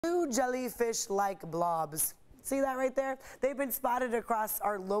Blue jellyfish-like blobs. See that right there? They've been spotted across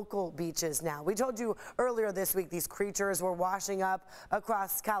our local beaches now. We told you earlier this week these creatures were washing up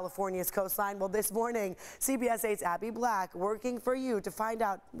across California's coastline. Well, this morning, CBS 8's Abby Black working for you to find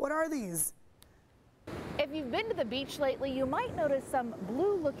out, what are these? If you've been to the beach lately, you might notice some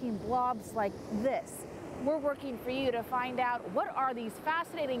blue-looking blobs like this. We're working for you to find out what are these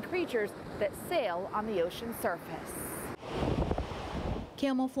fascinating creatures that sail on the ocean surface.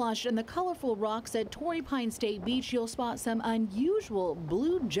 Camouflaged in the colorful rocks at Torrey Pines State Beach, you'll spot some unusual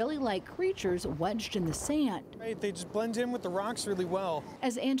blue jelly-like creatures wedged in the sand. Right, they just blend in with the rocks really well.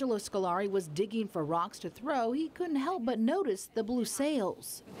 As Angelo Scolari was digging for rocks to throw, he couldn't help but notice the blue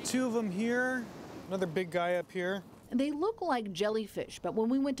sails. Two of them here, another big guy up here. They look like jellyfish, but when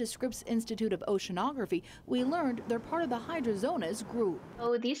we went to Scripps Institute of Oceanography, we learned they're part of the Hydrozonas group.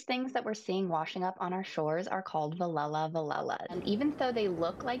 So these things that we're seeing washing up on our shores are called velella. And even though they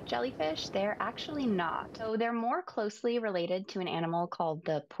look like jellyfish, they're actually not. So they're more closely related to an animal called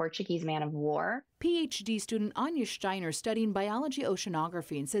the Portuguese man of war. PhD student Anya Stanjer studying biology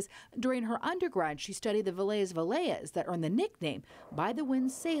oceanography and says during her undergrad she studied the velleas that earned the nickname by the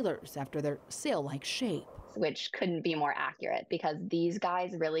wind sailors after their sail-like shape. Which couldn't be more accurate because these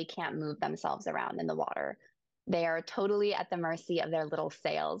guys really can't move themselves around in the water. They are totally at the mercy of their little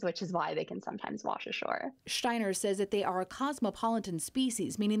sails, which is why they can sometimes wash ashore. Stanjer says that they are a cosmopolitan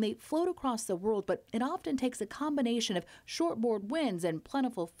species, meaning they float across the world, but it often takes a combination of shortboard winds and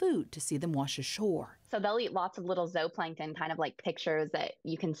plentiful food to see them wash ashore. So they'll eat lots of little zooplankton, kind of like pictures that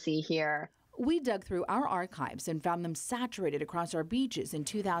you can see here. We dug through our archives and found them saturated across our beaches in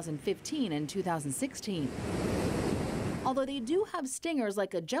 2015 and 2016. Although they do have stingers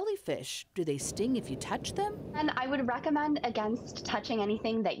like a jellyfish, do they sting if you touch them? And I would recommend against touching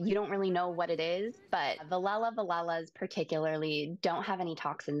anything that you don't really know what it is, but velellas particularly don't have any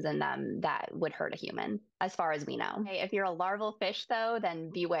toxins in them that would hurt a human, as far as we know. If you're a larval fish, though, then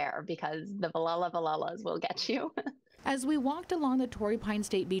beware, because the velellas will get you. As we walked along the Torrey Pines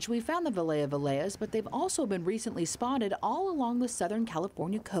State Beach, we found the velleas, but they've also been recently spotted all along the Southern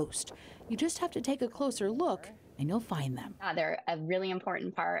California coast. You just have to take a closer look and you'll find them. They're a really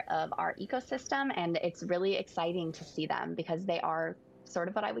important part of our ecosystem, and it's really exciting to see them because they are sort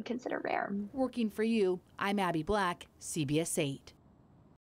of what I would consider rare. Working for you, I'm Abby Black, CBS 8.